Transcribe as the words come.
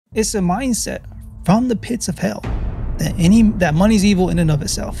It's a mindset from the pits of hell that money's evil in and of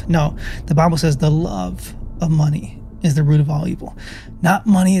itself. No, the Bible says the love of money is the root of all evil, not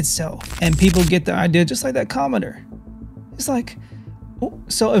money itself. And people get the idea just like that commenter. It's like,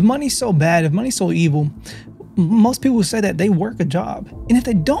 so if money's so bad, if money's so evil, most people say that they work a job. And if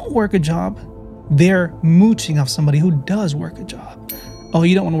they don't work a job, they're mooching off somebody who does work a job. Oh,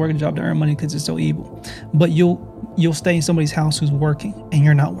 you don't want to work a job to earn money because it's so evil. But you'll stay in somebody's house who's working and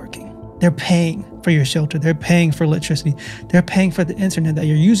you're not working. They're paying for your shelter. They're paying for electricity. They're paying for the internet that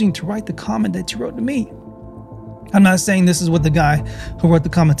you're using to write the comment that you wrote to me. I'm not saying this is what the guy who wrote the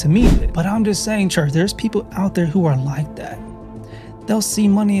comment to me did, but I'm just saying, church, there's people out there who are like that. They'll see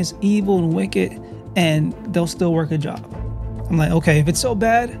money as evil and wicked and they'll still work a job. I'm like, okay, if it's so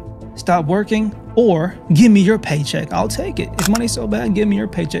bad, stop working or give me your paycheck. I'll take it. If money's so bad, give me your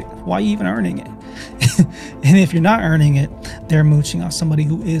paycheck. Why are you even earning it? And if you're not earning it, they're mooching off somebody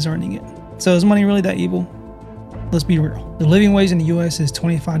who is earning it. So is money really that evil? Let's be real. The living wage in the U.S. is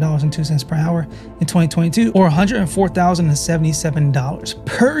 $25.02 per hour in 2022, or $104,077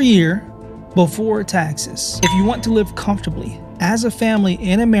 per year before taxes. If you want to live comfortably as a family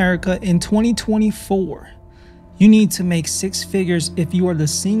in America in 2024, you need to make six figures if you are the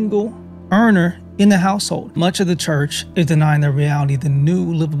single earner in the household. Much of the church is denying the reality of the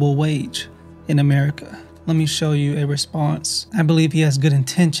new livable wage in America. Let me show you a response. I believe he has good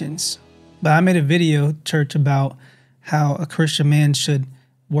intentions, but I made a video, church, about how a Christian man should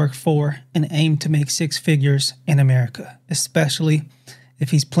work for and aim to make six figures in America, especially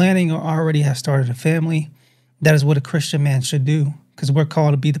if he's planning or already has started a family. That is what a Christian man should do, because we're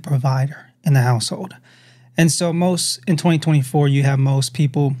called to be the provider in the household. And so in 2024, you have most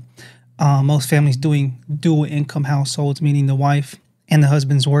people, most families doing dual income households, meaning the wife and the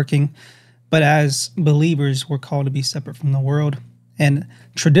husband's working. But as believers, we're called to be separate from the world. And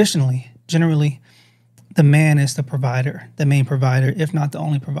traditionally, generally, the man is the provider, the main provider, if not the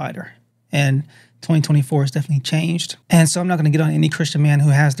only provider. And 2024 has definitely changed. And so I'm not going to get on any Christian man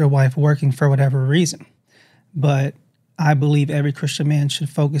who has their wife working for whatever reason. But I believe every Christian man should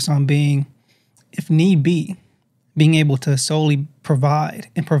focus on being, if need be, being able to solely provide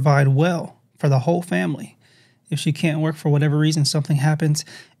and provide well for the whole family. If she can't work for whatever reason, something happens,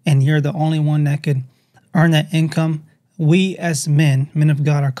 and you're the only one that could earn that income, we as men of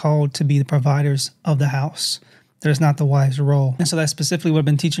God, are called to be the providers of the house. There's not the wife's role. And so that's specifically what I've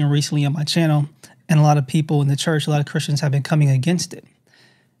been teaching recently on my channel. And a lot of people in the church, a lot of Christians have been coming against it.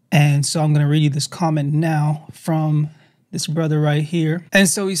 And so I'm going to read you this comment now from this brother right here. And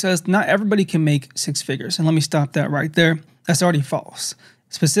so he says, not everybody can make six figures. And let me stop that right there. That's already false.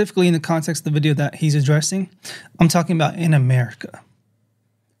 Specifically in the context of the video that he's addressing, I'm talking about in America.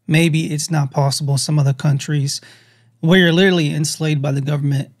 Maybe it's not possible in some other countries where you're literally enslaved by the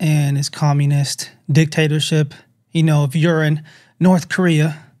government and it's communist dictatorship. You know, if you're in North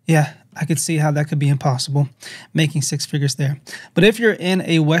Korea, yeah, I could see how that could be impossible, making six figures there. But if you're in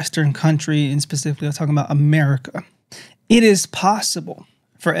a Western country, and specifically I'm talking about America, it is possible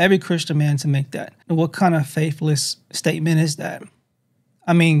for every Christian man to make that. What kind of faithless statement is that?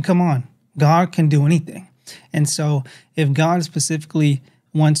 I mean, come on, God can do anything. And so if God specifically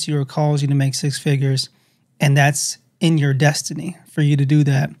wants you or calls you to make six figures, and that's in your destiny for you to do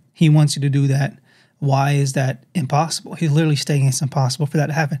that, he wants you to do that. Why is that impossible? He's literally stating it's impossible for that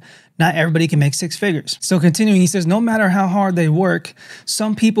to happen. Not everybody can make six figures. So continuing, he says, no matter how hard they work,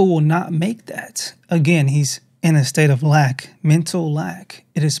 some people will not make that. Again, he's in a state of lack, mental lack.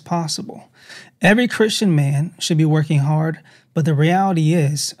 It is possible. Every Christian man should be working hard, but the reality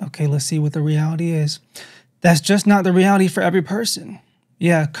is, okay, let's see what the reality is. That's just not the reality for every person.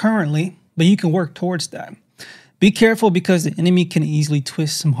 Yeah, currently, but you can work towards that. Be careful, because the enemy can easily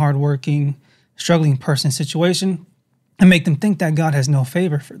twist some hardworking, struggling person's situation and make them think that God has no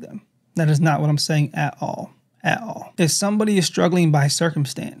favor for them. That is not what I'm saying at all, at all. If somebody is struggling by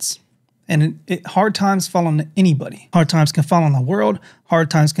circumstance, and hard times fall on anybody. Hard times can fall on the world. Hard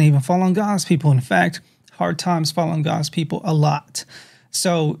times can even fall on God's people. In fact, hard times fall on God's people a lot.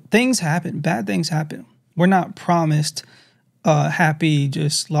 So things happen, bad things happen. We're not promised happy,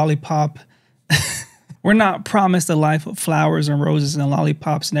 just lollipop. We're not promised a life of flowers and roses and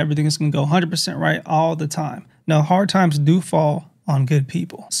lollipops and everything is going to go 100% right all the time. No, hard times do fall on good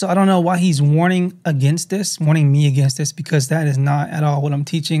people. So I don't know why he's warning me against this, because that is not at all what I'm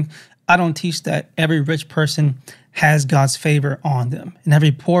teaching. I don't teach that every rich person has God's favor on them and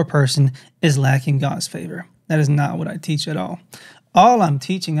every poor person is lacking God's favor. That is not what I teach at all. All I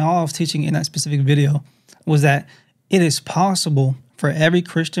was teaching in that specific video was that it is possible for every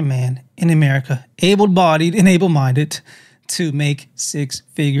Christian man in America, able-bodied and able-minded, to make 6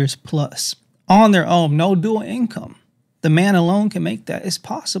 figures plus on their own, no dual income. The man alone can make that. It's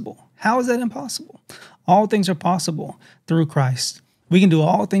possible. How is that impossible? All things are possible through Christ. We can do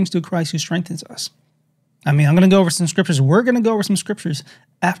all things through Christ who strengthens us. I mean, I'm going to go over some scriptures. We're going to go over some scriptures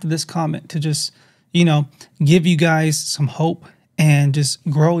after this comment to just, give you guys some hope and just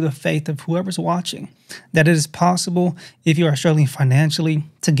grow the faith of whoever's watching, that it is possible if you are struggling financially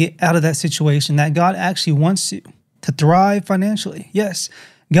to get out of that situation, that God actually wants you to thrive financially. Yes,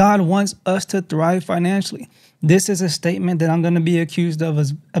 God wants us to thrive financially. This is a statement that I'm going to be accused of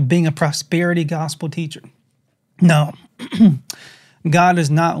as being a prosperity gospel teacher. No, God does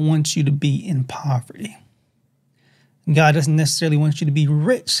not want you to be in poverty. God doesn't necessarily want you to be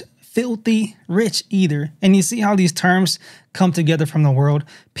rich, filthy rich either. And you see how these terms come together from the world?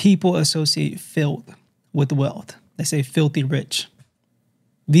 People associate filth with wealth. They say filthy rich.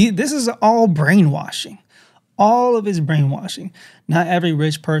 This is all brainwashing. All of it is brainwashing. Not every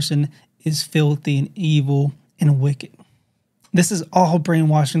rich person is filthy and evil and wicked. This is all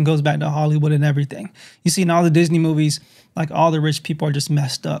brainwashing, goes back to Hollywood and everything. You see in all the Disney movies, like all the rich people are just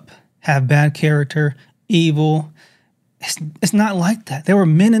messed up, have bad character, evil. It's not like that. There were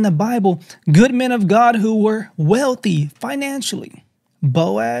men in the Bible, good men of God who were wealthy financially.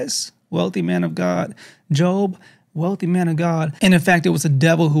 Boaz, wealthy man of God. Job, wealthy man of God. And in fact, it was the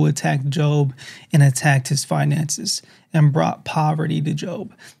devil who attacked Job and attacked his finances and brought poverty to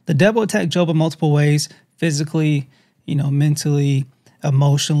Job. The devil attacked Job in multiple ways, physically, mentally,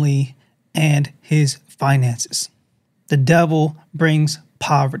 emotionally, and his finances. The devil brings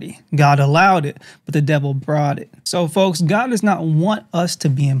poverty. God allowed it, but the devil brought it. So folks, God does not want us to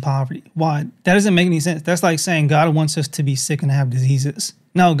be in poverty. Why? That doesn't make any sense. That's like saying God wants us to be sick and have diseases.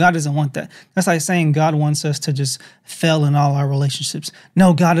 No, God doesn't want that. That's like saying God wants us to just fail in all our relationships.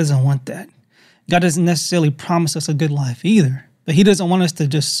 No, God doesn't want that. God doesn't necessarily promise us a good life either, but he doesn't want us to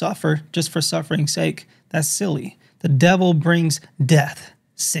just suffer just for suffering's sake. That's silly. The devil brings death,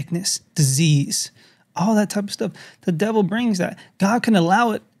 sickness, disease, all that type of stuff. The devil brings that. God can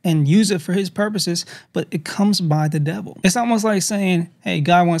allow it and use it for his purposes, but it comes by the devil. It's almost like saying, hey,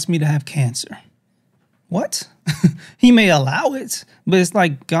 God wants me to have cancer. What? He may allow it, but it's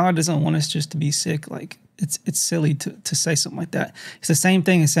like God doesn't want us just to be sick. Like it's silly to say something like that. It's the same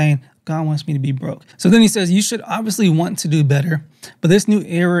thing as saying, God wants me to be broke. So then he says, you should obviously want to do better, but this new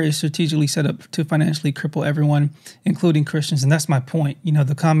era is strategically set up to financially cripple everyone, including Christians. And that's my point.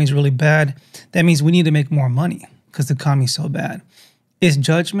 The economy is really bad. That means we need to make more money because the economy is so bad. Is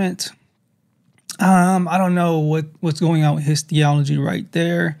judgment? I don't know what's going on with his theology right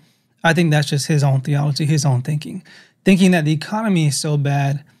there. I think that's just his own theology, his own thinking that the economy is so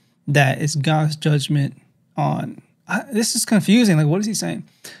bad that it's God's judgment on. This is confusing. Like, what is he saying?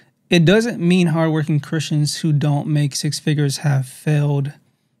 It doesn't mean hardworking Christians who don't make 6 figures have failed.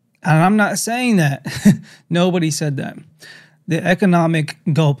 And I'm not saying that. Nobody said that. The economic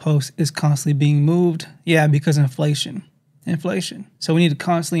goalpost is constantly being moved. Yeah, because inflation. So we need to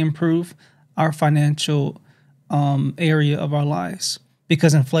constantly improve our financial area of our lives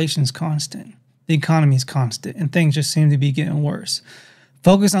because inflation is constant. The economy is constant and things just seem to be getting worse.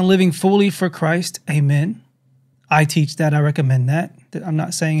 Focus on living fully for Christ. Amen. I teach that. I recommend that. I'm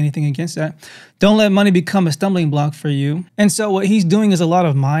not saying anything against that. Don't let money become a stumbling block for you. And so what he's doing is a lot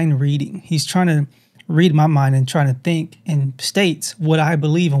of mind reading. He's trying to read my mind and trying to think and states what I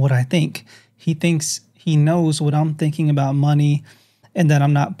believe and what I think. He thinks he knows what I'm thinking about money and that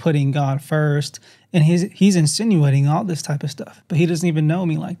I'm not putting God first. And he's insinuating all this type of stuff, but he doesn't even know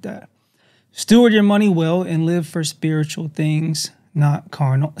me like that. Steward your money well and live for spiritual things, not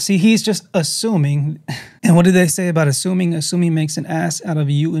carnal. See, he's just assuming. And what did they say about assuming? Assuming makes an ass out of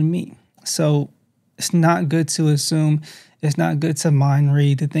you and me. So it's not good to assume. It's not good to mind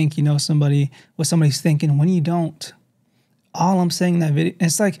read, to think you know what somebody's thinking when you don't. All I'm saying in that video,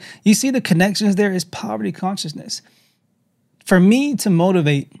 it's like, you see the connections there is poverty consciousness. For me to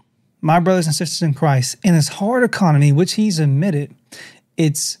motivate my brothers and sisters in Christ in this hard economy, which he's admitted,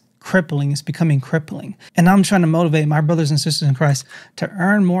 it's crippling. It's becoming crippling. And I'm trying to motivate my brothers and sisters in Christ to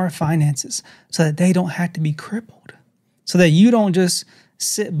earn more finances so that they don't have to be crippled, so that you don't just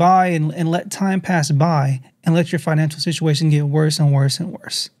sit by and let time pass by and let your financial situation get worse and worse and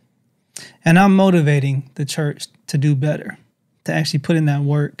worse. And I'm motivating the church to do better, to actually put in that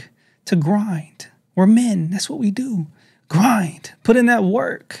work, to grind. We're men. That's what we do. Grind. Put in that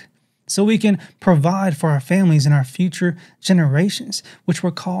work so we can provide for our families and our future generations, which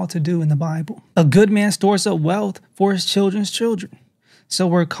we're called to do in the Bible. A good man stores up wealth for his children's children. So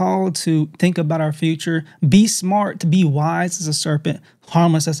we're called to think about our future, be smart, to be wise as a serpent,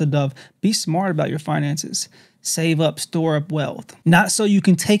 harmless as a dove. Be smart about your finances. save up, store up wealth. Not so you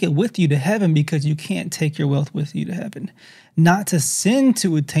can take it with you to heaven, because you can't take your wealth with you to heaven. Not to sin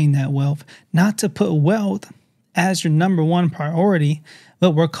to attain that wealth, not to put wealth as your number one priority,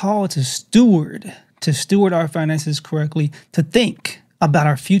 but we're called to steward our finances correctly, to think about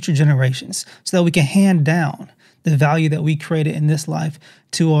our future generations so that we can hand down the value that we created in this life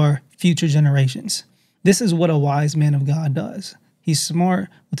to our future generations. This is what a wise man of God does. He's smart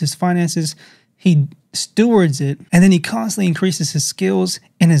with his finances. He stewards it, and then he constantly increases his skills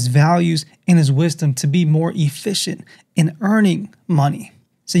and his values and his wisdom to be more efficient in earning money.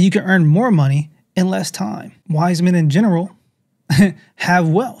 So you can earn more money in less time. Wise men in general have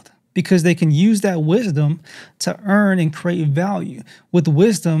wealth because they can use that wisdom to earn and create value. With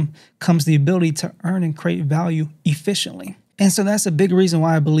wisdom comes the ability to earn and create value efficiently. And so that's a big reason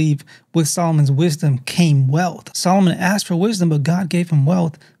why I believe with Solomon's wisdom came wealth. Solomon asked for wisdom, but God gave him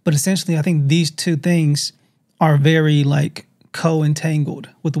wealth. But essentially, I think these two things are very co-entangled.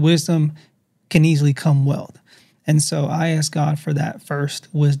 With wisdom can easily come wealth. And so I ask God for that first,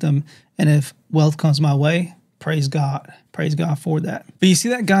 wisdom. And if wealth comes my way, praise God. Praise God for that. But you see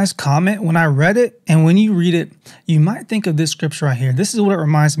that guy's comment when I read it, and when you read it, you might think of this scripture right here. This is what it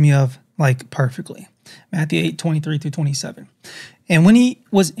reminds me of perfectly. Matthew 8:23-27. And when he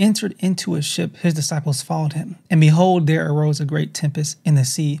was entered into a ship, his disciples followed him. And behold, there arose a great tempest in the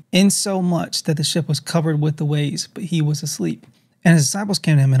sea, insomuch that the ship was covered with the waves, but he was asleep. And his disciples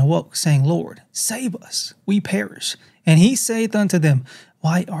came to him and awoke, saying, Lord, save us, we perish. And he saith unto them,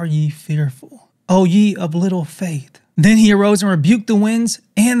 Why are ye fearful, O ye of little faith? Then he arose and rebuked the winds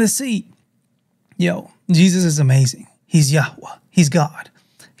and the sea. Jesus is amazing. He's Yahweh. He's God.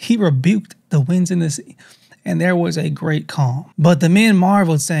 He rebuked the winds and the sea, and there was a great calm. But the men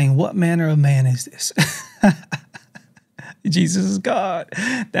marveled, saying, What manner of man is this? Jesus is God.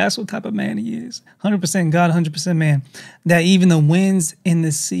 That's what type of man he is. 100% God, 100% man. That even the winds and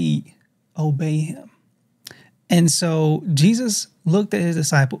the sea obey him. And so Jesus looked at his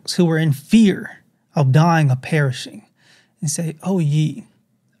disciples who were in fear of dying, of perishing, and say, O ye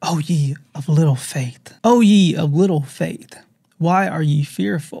of little faith. O ye of little faith. Why are ye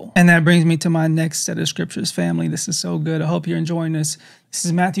fearful? And that brings me to my next set of scriptures, family. This is so good. I hope you're enjoying this. This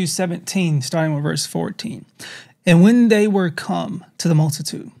is Matthew 17, starting with verse 14. And when they were come to the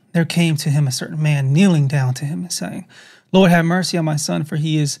multitude, there came to him a certain man, kneeling down to him and saying, Lord, have mercy on my son, for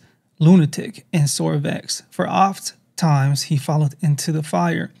he is lunatic and sore vexed. For oft times he falleth into the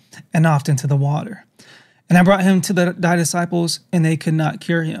fire, and oft into the water. And I brought him to thy disciples, and they could not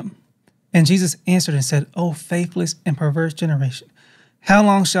cure him. And Jesus answered and said, O faithless and perverse generation, how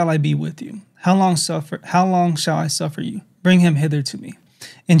long shall I be with you? How long shall I suffer you? Bring him hither to me.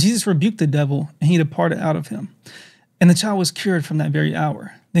 And Jesus rebuked the devil, and he departed out of him. And the child was cured from that very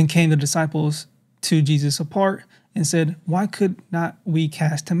hour. Then came the disciples to Jesus apart and said, Why could not we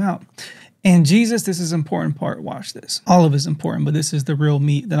cast him out? And Jesus, this is an important part. Watch this. All of it is important, but this is the real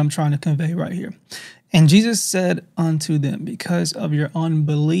meat that I'm trying to convey right here. And Jesus said unto them, Because of your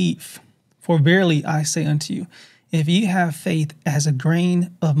unbelief, for verily I say unto you, if ye have faith as a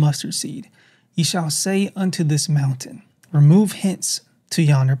grain of mustard seed, ye shall say unto this mountain, Remove hence to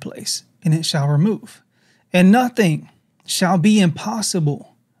yonder place, and it shall remove. And nothing shall be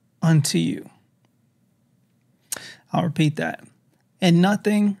impossible unto you. I'll repeat that. And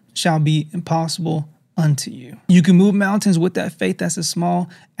nothing shall be impossible unto you. You can move mountains with that faith that's as small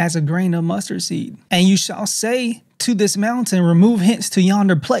as a grain of mustard seed. And you shall say to this mountain, Remove hence to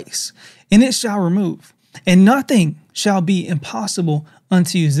yonder place, and it shall remove. And nothing shall be impossible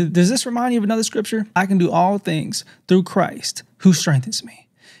unto you. Does this remind you of another scripture? I can do all things through Christ who strengthens me.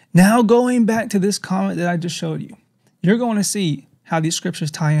 Now going back to this comment that I just showed you, you're going to see how these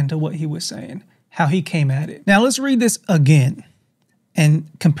scriptures tie into what he was saying, how he came at it. Now let's read this again and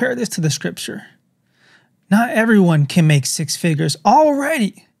compare this to the scripture. Not everyone can make six figures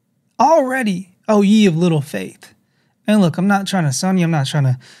already, O ye of little faith. And look, I'm not trying to son you. I'm not trying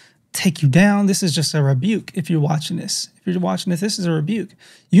to take you down. This is just a rebuke. If you're watching this, this is a rebuke.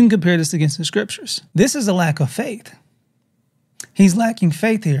 You can compare this against the scriptures. This is a lack of faith. He's lacking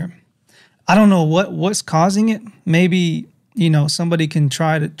faith here. I don't know what's causing it. Maybe, somebody can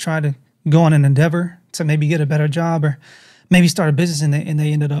try to go on an endeavor to maybe get a better job, or maybe start a business and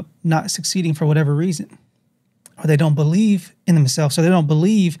they ended up not succeeding for whatever reason. Or they don't believe in themselves, so they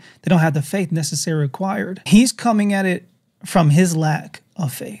don't have the faith necessary required. He's coming at it from his lack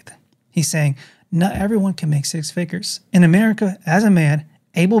of faith. He's saying, not everyone can make six figures. In America, as a man,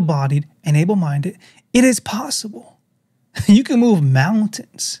 able-bodied and able-minded, it is possible. You can move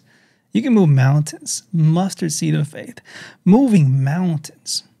mountains. You can move mountains. Mustard seed of faith. Moving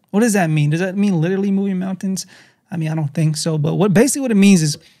mountains. What does that mean? Does that mean literally moving mountains? I mean, I don't think so. But basically what it means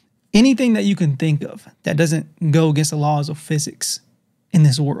is anything that you can think of that doesn't go against the laws of physics in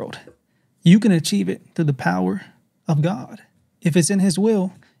this world, you can achieve it through the power of God. If it's in his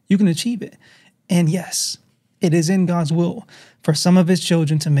will, you can achieve it. And yes, it is in God's will for some of his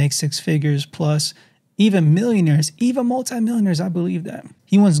children to make six figures plus, even millionaires, even multimillionaires. I believe that.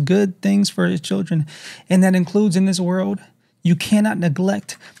 He wants good things for his children. And that includes in this world, you cannot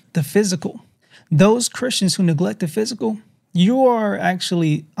neglect the physical. Those Christians who neglect the physical, you are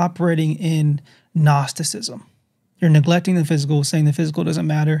actually operating in Gnosticism. You're neglecting the physical, saying the physical doesn't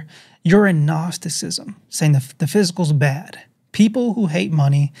matter. You're in Gnosticism, saying the physical's bad. People who hate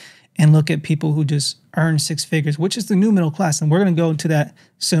money and look at people who just earn six figures, which is the new middle class. And we're going to go into that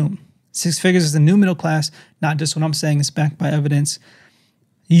soon. Six figures is the new middle class, not just what I'm saying. It's backed by evidence.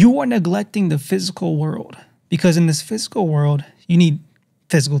 You are neglecting the physical world because in this physical world, you need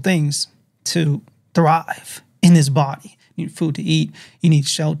physical things to thrive in this body. You need food to eat. You need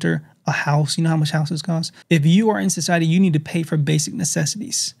shelter, a house. You know how much houses cost? If you are in society, you need to pay for basic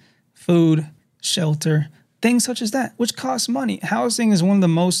necessities, food, shelter, things such as that, which costs money. Housing is one of the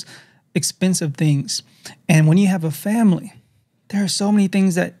most expensive things. And when you have a family, there are so many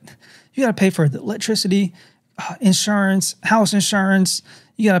things that you got to pay for: the electricity, insurance, house insurance.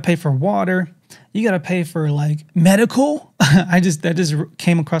 You got to pay for water. You got to pay for like medical. That just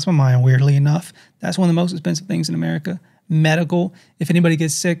came across my mind, weirdly enough. That's one of the most expensive things in America. Medical. If anybody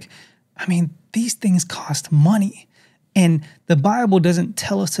gets sick, I mean, these things cost money. And the Bible doesn't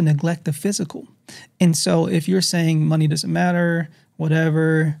tell us to neglect the physical. And so if you're saying money doesn't matter,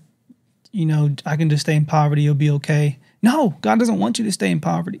 whatever, you know, I can just stay in poverty, you'll be okay. No, God doesn't want you to stay in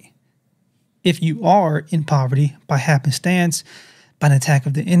poverty. If you are in poverty by happenstance, by an attack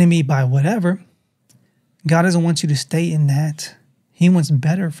of the enemy, by whatever, God doesn't want you to stay in that. He wants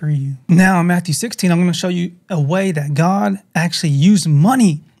better for you. Now in Matthew 16, I'm going to show you a way that God actually used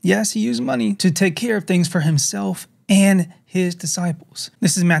money. Yes, he used money to take care of things for himself and his disciples.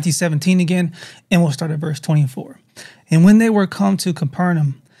 This is Matthew 17 again, and we'll start at verse 24. And when they were come to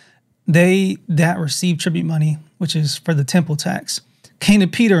Capernaum, they that received tribute money, which is for the temple tax, came to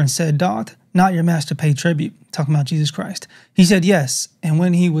Peter and said, Doth not your master pay tribute? Talking about Jesus Christ. He said, yes. And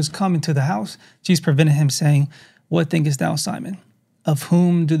when he was come into the house, Jesus prevented him, saying, What thinkest thou, Simon? Of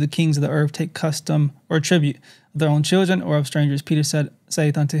whom do the kings of the earth take custom or tribute? Of their own children or of strangers? Peter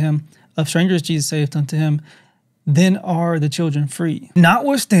saith unto him, Of strangers. Jesus saith unto him, Then are the children free.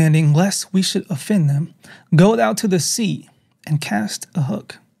 Notwithstanding, lest we should offend them, go thou to the sea and cast a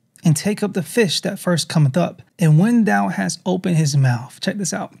hook, and take up the fish that first cometh up. And when thou hast opened his mouth, check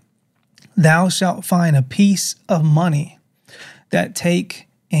this out, thou shalt find a piece of money that take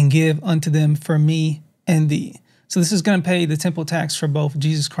and give unto them for me and thee. So this is going to pay the temple tax for both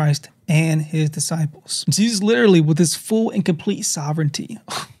Jesus Christ and his disciples. Jesus literally, with his full and complete sovereignty,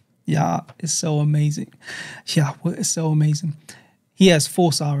 Yah is so amazing. Yahweh is so amazing. He has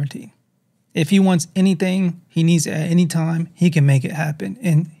full sovereignty. If he wants anything, he needs it at any time, he can make it happen.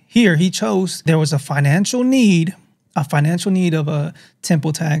 And here he chose, there was a financial need of a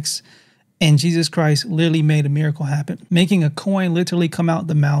temple tax. And Jesus Christ literally made a miracle happen, making a coin literally come out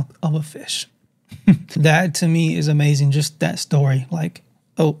the mouth of a fish. That to me is amazing. Just that story. Like,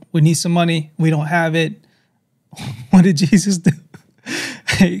 oh, we need some money. We don't have it. What did Jesus do?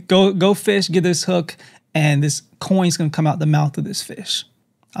 Hey, go fish, get this hook, and this coin's going to come out the mouth of this fish.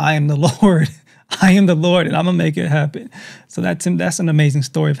 I am the Lord. I am the Lord, and I'm going to make it happen. So that's an amazing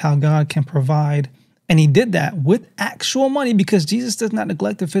story of how God can provide. And he did that with actual money because Jesus does not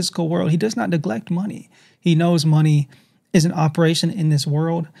neglect the physical world. He does not neglect money. He knows money is an operation in this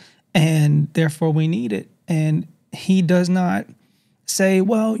world, and therefore we need it. And he does not say,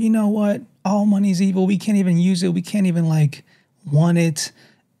 well, you know what? All money is evil. We can't even use it. We can't even want it.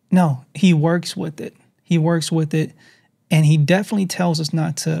 No, he works with it. He works with it. And he definitely tells us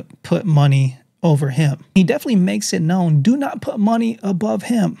not to put money over him. He definitely makes it known. Do not put money above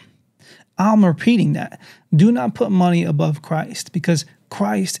him. I'm repeating that. Do not put money above Christ, because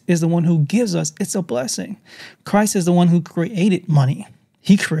Christ is the one who gives us. It's a blessing. Christ is the one who created money.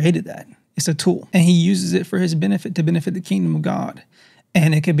 He created that. It's a tool, and he uses it for his benefit, to benefit the kingdom of God.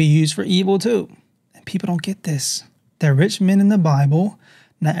 And it can be used for evil too. And people don't get this. They're rich men in the Bible.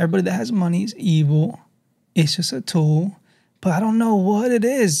 Not everybody that has money is evil. It's just a tool. But I don't know what it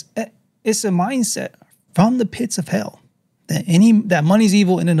is. It's a mindset from the pits of hell that money's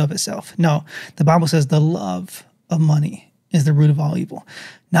evil in and of itself. No, the Bible says the love of money is the root of all evil,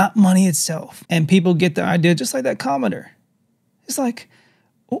 not money itself. And people get the idea, just like that commenter. It's like,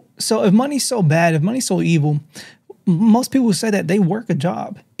 so if money's so bad, if money's so evil, most people say that they work a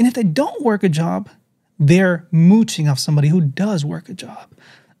job. And if they don't work a job, they're mooching off somebody who does work a job.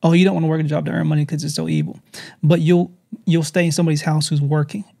 Oh, you don't want to work a job to earn money because it's so evil. But you'll stay in somebody's house who's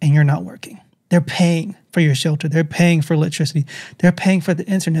working and you're not working. They're paying for your shelter. They're paying for electricity. They're paying for the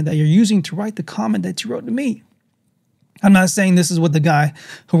internet that you're using to write the comment that you wrote to me. I'm not saying this is what the guy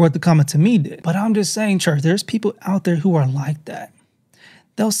who wrote the comment to me did, but I'm just saying, church, there's people out there who are like that.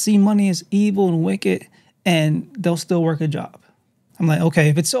 They'll see money as evil and wicked, and they'll still work a job. I'm like, okay,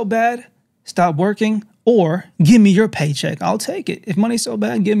 if it's so bad, stop working or give me your paycheck. I'll take it. If money's so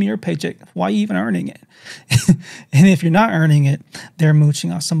bad, give me your paycheck. Why are you even earning it? And if you're not earning it, they're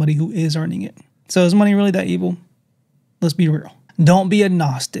mooching off somebody who is earning it. So is money really that evil? Let's be real. Don't be a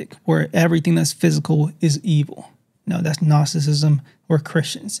Gnostic where everything that's physical is evil. No, that's Gnosticism. We're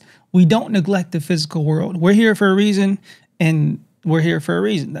Christians. We don't neglect the physical world. We're here for a reason, and we're here for a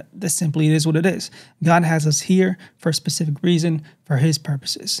reason. That simply is what it is. God has us here for a specific reason, for his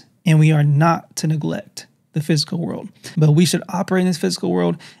purposes. And we are not to neglect the physical world. But we should operate in this physical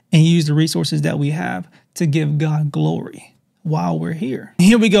world and use the resources that we have to give God glory while we're here.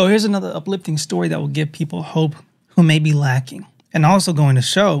 Here we go. Here's another uplifting story that will give people hope who may be lacking. And also going to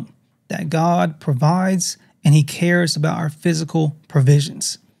show that God provides and he cares about our physical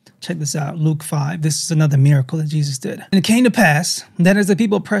provisions. Check this out, Luke 5. This is another miracle that Jesus did. And it came to pass that as the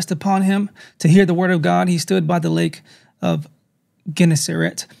people pressed upon him to hear the word of God, he stood by the lake of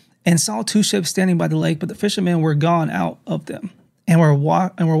Gennesaret and saw two ships standing by the lake, but the fishermen were gone out of them and were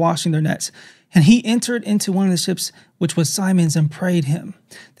washing their nets. And he entered into one of the ships, which was Simon's, and prayed him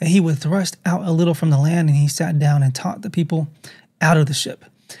that he would thrust out a little from the land. And he sat down and taught the people out of the ship.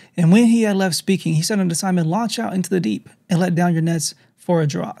 And when he had left speaking, he said unto Simon, launch out into the deep and let down your nets for a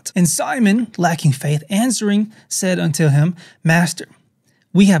draught. And Simon, lacking faith, answering, said unto him, Master,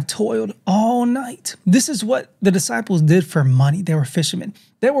 we have toiled all night. This is what the disciples did for money. They were fishermen.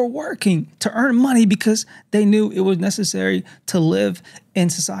 They were working to earn money because they knew it was necessary to live in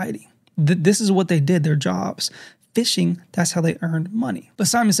society. This is what they did, their jobs. Fishing, that's how they earned money. But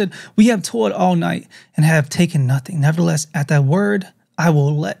Simon said, we have toiled all night and have taken nothing. Nevertheless, at thy word, I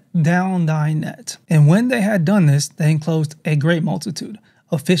will let down thy net. And when they had done this, they enclosed a great multitude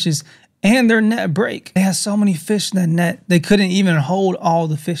of fishes, and their net brake. They had so many fish in the net, they couldn't even hold all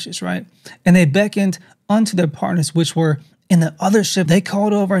the fishes, right? And they beckoned unto their partners, which were in the other ship. They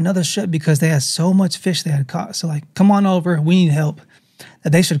called over another ship because they had so much fish they had caught. So like, come on over, we need help.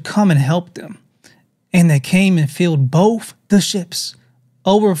 That they should come and help them. And they came and filled both the ships,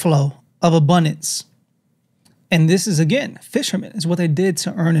 overflow of abundance. And this is, again, fishermen is what they did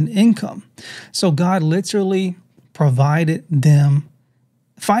to earn an income. So God literally provided them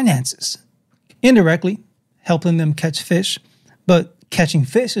finances, indirectly helping them catch fish. But catching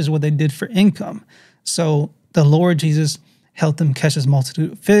fish is what they did for income. So the Lord Jesus helped them catch this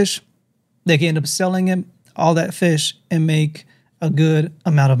multitude of fish. They can end up selling it, all that fish, and make a good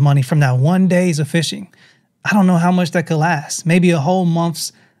amount of money from that one day's of fishing. I don't know how much that could last. Maybe a whole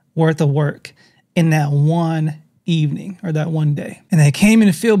month's worth of work in that one evening or that one day. And they came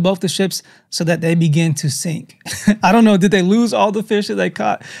and filled both the ships so that they began to sink. I don't know. Did they lose all the fish that they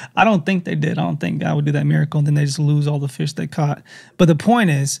caught? I don't think they did. I don't think God would do that miracle and then they just lose all the fish they caught. But the point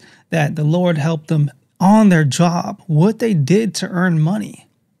is that the Lord helped them on their job, what they did to earn money.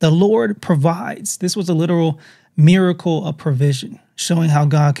 The Lord provides. This was a literal miracle of provision, showing how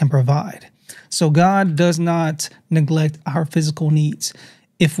God can provide. So God does not neglect our physical needs.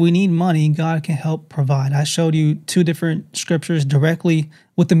 If we need money, God can help provide. I showed you two different scriptures directly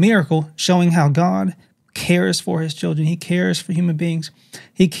with the miracle, showing how God cares for his children. He cares for human beings.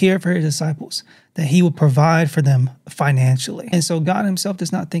 He cared for his disciples, that he will provide for them financially. And so God himself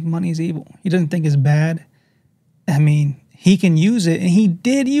does not think money is evil. He doesn't think it's bad. I mean, he can use it, and he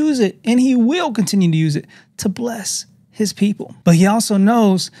did use it, and he will continue to use it to bless his people. But he also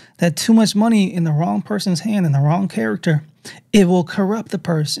knows that too much money in the wrong person's hand, in the wrong character, it will corrupt the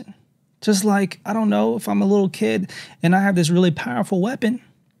person. Just like, I don't know, if I'm a little kid and I have this really powerful weapon,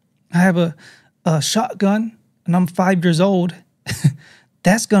 I have a shotgun and I'm 5 years old,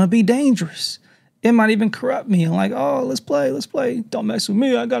 that's going to be dangerous. It might even corrupt me. And like, oh, let's play. Don't mess with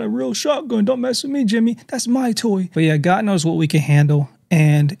me. I got a real shotgun. Don't mess with me, Jimmy. That's my toy. But yeah, God knows what we can handle.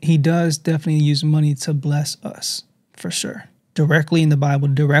 And he does definitely use money to bless us, for sure. Directly in the Bible,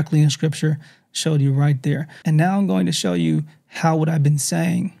 directly in scripture, showed you right there. And now I'm going to show you how what I've been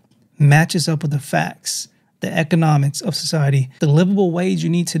saying matches up with the facts, the economics of society. The livable wage you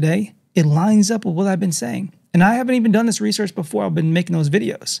need today, it lines up with what I've been saying. And I haven't even done this research before I've been making those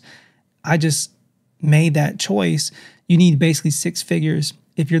videos. I just made that choice. You need basically 6 figures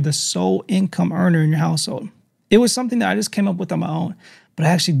if you're the sole income earner in your household. It was something that I just came up with on my own, but I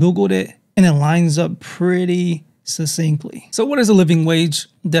actually Googled it and it lines up pretty succinctly. So what is a living wage?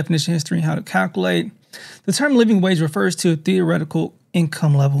 Definition, history, and how to calculate. The term living wage refers to a theoretical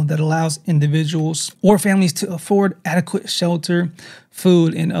income level that allows individuals or families to afford adequate shelter,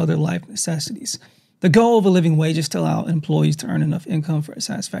 food, and other life necessities. The goal of a living wage is to allow employees to earn enough income for a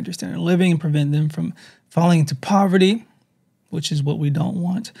satisfactory standard of living and prevent them from falling into poverty, which is what we don't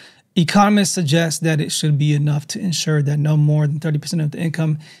want. Economists suggest that it should be enough to ensure that no more than 30% of the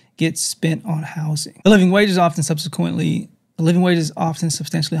income gets spent on housing. The living wage is often substantially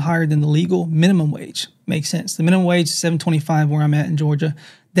higher than the legal minimum wage. Makes sense. The minimum wage is $7.25 where I'm at in Georgia.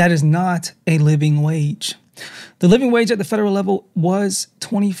 That is not a living wage. The living wage at the federal level was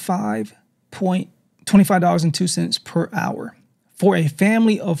 $25.02 per hour for a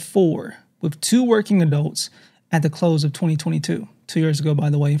family of 4 with 2 working adults at the close of 2022. 2 years ago, by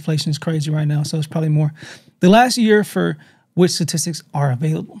the way. Inflation is crazy right now, so it's probably more. The last year for which statistics are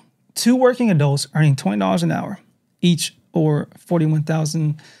available. 2 working adults earning $20 an hour each, or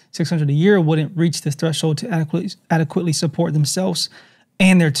 $41,600 a year, wouldn't reach this threshold to adequately support themselves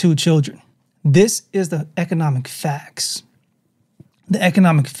and their 2 children. This is the economic facts. The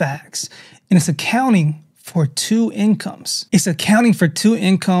economic facts. And it's accounting for 2 incomes. It's accounting for 2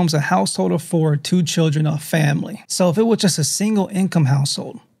 incomes, a household of 4, 2 children, a family. So if it was just a single income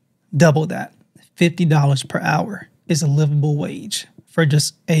household, double that. $50 per hour is a livable wage for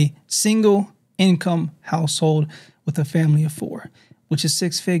just a single income household with a family of 4, which is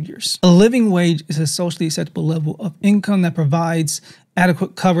 6 figures. A living wage is a socially acceptable level of income that provides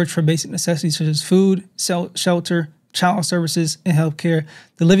adequate coverage for basic necessities such as food, shelter, child services, and healthcare.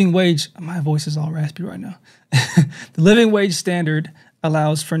 The living wage, my voice is all raspy right now. The living wage standard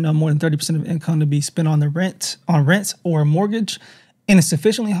allows for no more than 30% of income to be spent on rents or a mortgage, and is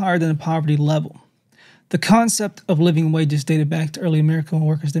sufficiently higher than the poverty level. The concept of living wages dated back to early America when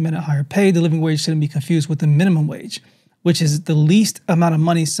workers demanded higher pay. The living wage shouldn't be confused with the minimum wage, which is the least amount of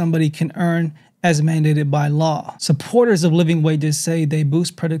money somebody can earn as mandated by law. Supporters of living wages say they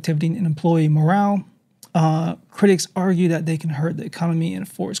boost productivity and employee morale. Critics argue that they can hurt the economy and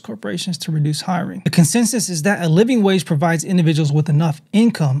force corporations to reduce hiring. The consensus is that a living wage provides individuals with enough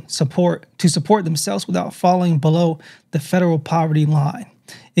income to support themselves without falling below the federal poverty line.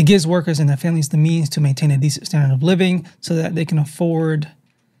 It gives workers and their families the means to maintain a decent standard of living so that they can afford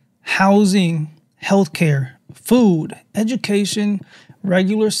housing, healthcare, food, education,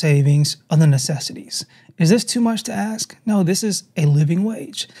 regular savings, other necessities. Is this too much to ask? No, this is a living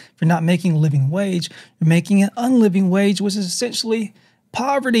wage. If you're not making a living wage, you're making an unliving wage, which is essentially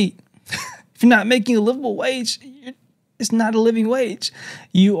poverty. If you're not making a livable wage, it's not a living wage.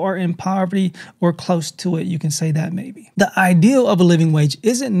 You are in poverty or close to it. You can say that maybe. The ideal of a living wage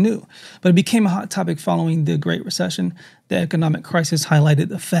isn't new, but it became a hot topic following the Great Recession. The economic crisis highlighted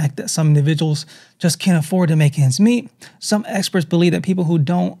the fact that some individuals just can't afford to make ends meet. Some experts believe that people who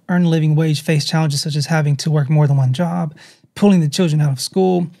don't earn a living wage face challenges such as having to work more than one job, pulling the children out of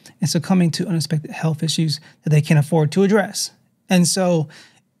school, and succumbing to unexpected health issues that they can't afford to address. And so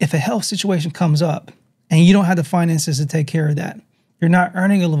if a health situation comes up, and you don't have the finances to take care of that, you're not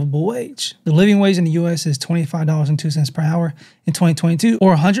earning a livable wage. The living wage in the U.S. is $25.02 per hour in 2022,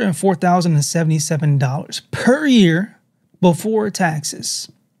 or $104,077 per year before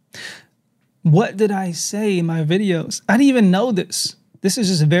taxes. What did I say in my videos? I didn't even know this. This is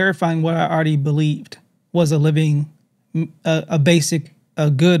just verifying what I already believed was a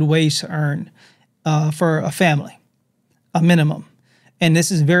good wage to earn for a family, a minimum. And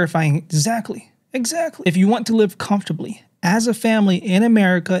this is verifying exactly. If you want to live comfortably as a family in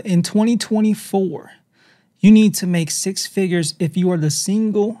America in 2024, you need to make 6 figures if you are the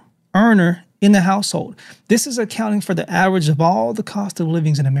single earner in the household. This is accounting for the average of all the cost of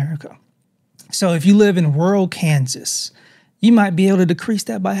living in America. So if you live in rural Kansas, you might be able to decrease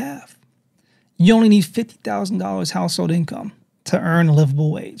that by half. You only need $50,000 household income to earn a livable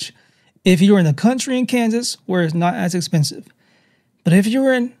wage. If you're in the country in Kansas, where it's not as expensive. But if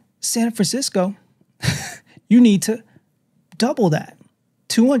you're in San Francisco, you need to double that,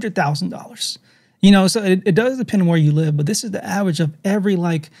 $200,000. So it does depend on where you live, but this is the average of every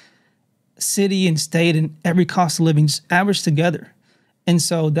city and state and every cost of living just averaged together. And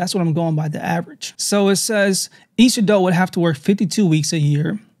so that's what I'm going by, the average. So it says each adult would have to work 52 weeks a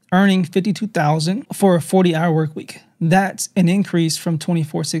year, earning $52,000 for a 40-hour work week. That's an increase from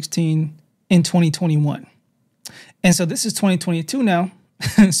 $24,616 in 2021. And so this is 2022 now.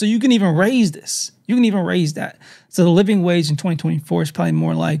 So you can even raise this. You can even raise that. So the living wage in 2024 is probably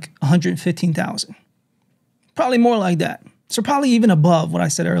more like $115,000. Probably more like that. So probably even above what I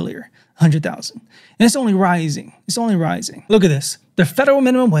said earlier, 100,000. And it's only rising. It's only rising. Look at this. The federal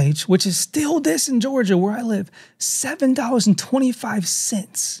minimum wage, which is still this in Georgia where I live,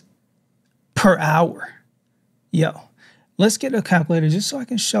 $7.25 per hour. Yo, let's get a calculator just so I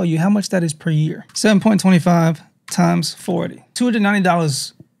can show you how much that is per year. 7.25 times 40.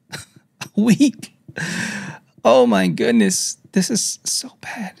 $290 a week. Oh my goodness. This is so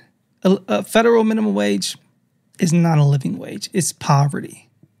bad. A federal minimum wage is not a living wage. It's poverty.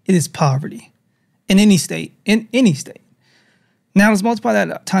 It is poverty in any state, Now let's multiply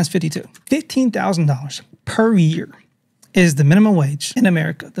that times 52. $15,000 per year is the minimum wage in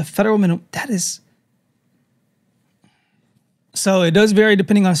America. The federal minimum, that is. So it does vary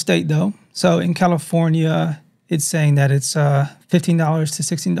depending on state though. So in California, it's saying that it's $15 to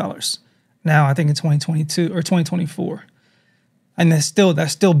 $16. Now I think in 2022 or 2024. And that's still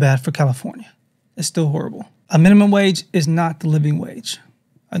bad for California. It's still horrible. A minimum wage is not the living wage.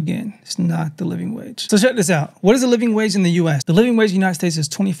 Again, it's not the living wage. So check this out. What is the living wage in the U.S.? The living wage in the United States is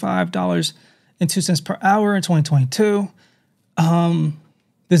 $25.02 per hour in 2022.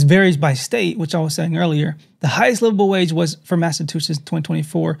 This varies by state, which I was saying earlier. The highest livable wage was for Massachusetts in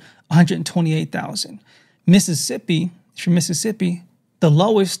 2024, $128,000. Mississippi, if you're Mississippi, the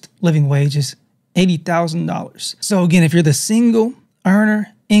lowest living wage is $80,000. So again, if you're the single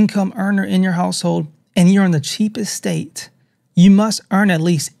income earner in your household, and you're in the cheapest state, you must earn at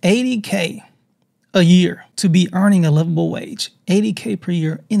least $80K a year to be earning a livable wage. $80K per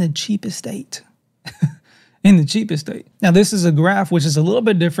year in the cheapest state. In the cheapest state. Now, this is a graph which is a little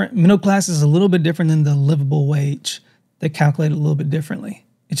bit different. Middle class is a little bit different than the livable wage. They calculate it a little bit differently.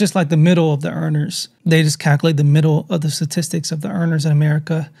 It's just like the middle of the earners. They just calculate the middle of the statistics of the earners in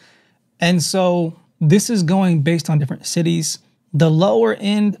America. And so this is going based on different cities. The lower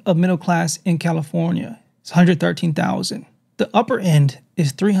end of middle class in California is $113,000. The upper end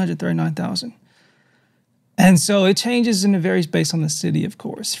is $339,000. And so it changes and it varies based on the city, of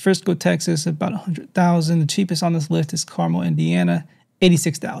course. Frisco, Texas, about $100,000. The cheapest on this list is Carmel, Indiana,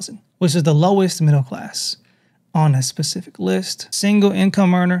 $86,000, which is the lowest middle class on a specific list. Single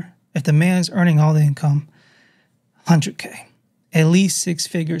income earner, if the man's earning all the income, $100K, at least 6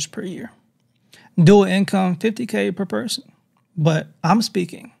 figures per year. Dual income, $50K per person. But I'm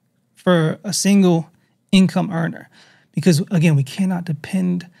speaking for a single income earner because, again, we cannot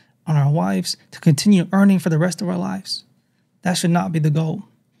depend on our wives to continue earning for the rest of our lives. That should not be the goal,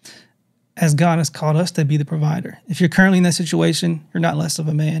 as God has called us to be the provider. If you're currently in that situation, you're not less of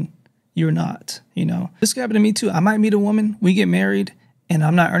a man. You're not, This could happen to me too. I might meet a woman, we get married, and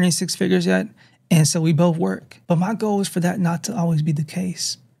I'm not earning 6 figures yet, and so we both work. But my goal is for that not to always be the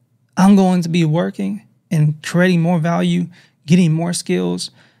case. I'm going to be working and creating more value, getting more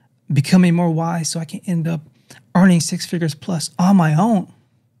skills, becoming more wise so I can end up earning 6 figures plus on my own.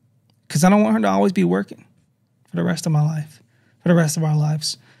 Because I don't want her to always be working for the rest of my life, for the rest of our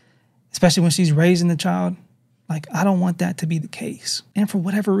lives, especially when she's raising the child. Like, I don't want that to be the case. And for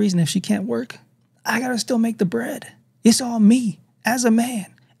whatever reason, if she can't work, I got to still make the bread. It's all me as a man,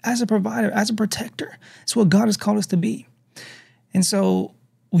 as a provider, as a protector. It's what God has called us to be. And so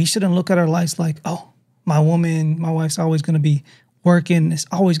we shouldn't look at our lives like, oh, my wife's always going to be working. It's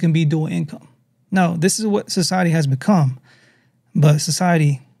always going to be dual income. No, this is what society has become. But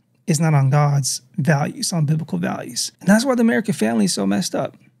society is not on God's values, on biblical values. And that's why the American family is so messed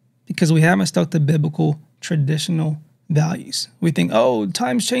up, because we haven't stuck to biblical, traditional values. We think, oh,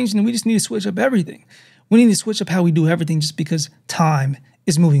 time's changing and we just need to switch up everything. We need to switch up how we do everything just because time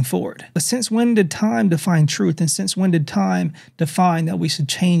is moving forward. But since when did time define truth? And since when did time define that we should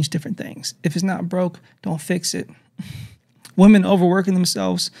change different things? If it's not broke, don't fix it. Women overworking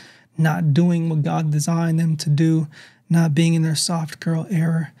themselves, not doing what God designed them to do, not being in their soft girl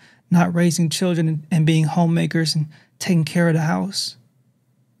era, not raising children and being homemakers and taking care of the house.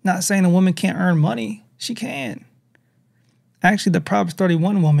 Not saying a woman can't earn money. She can. Actually, the Proverbs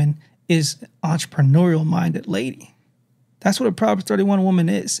 31 woman is an entrepreneurial-minded lady. That's what a Proverbs 31 woman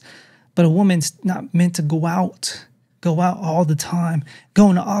is. But a woman's not meant to go out all the time,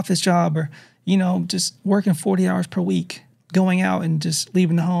 go in an office job or, just working 40 hours per week, going out and just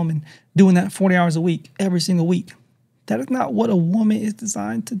leaving the home and doing that 40 hours a week, every single week. That is not what a woman is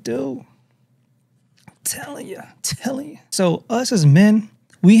designed to do. I'm telling you. So us as men,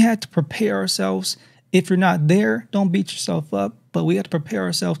 we have to prepare ourselves. If you're not there, don't beat yourself up, but we have to prepare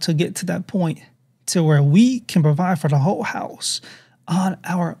ourselves to get to that point to where we can provide for the whole house on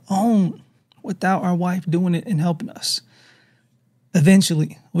our own without our wife doing it and helping us.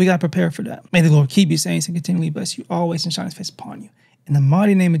 Eventually, we got to prepare for that. May the Lord keep you saints and continually bless you always and shine his face upon you. In the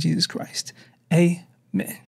mighty name of Jesus Christ, amen.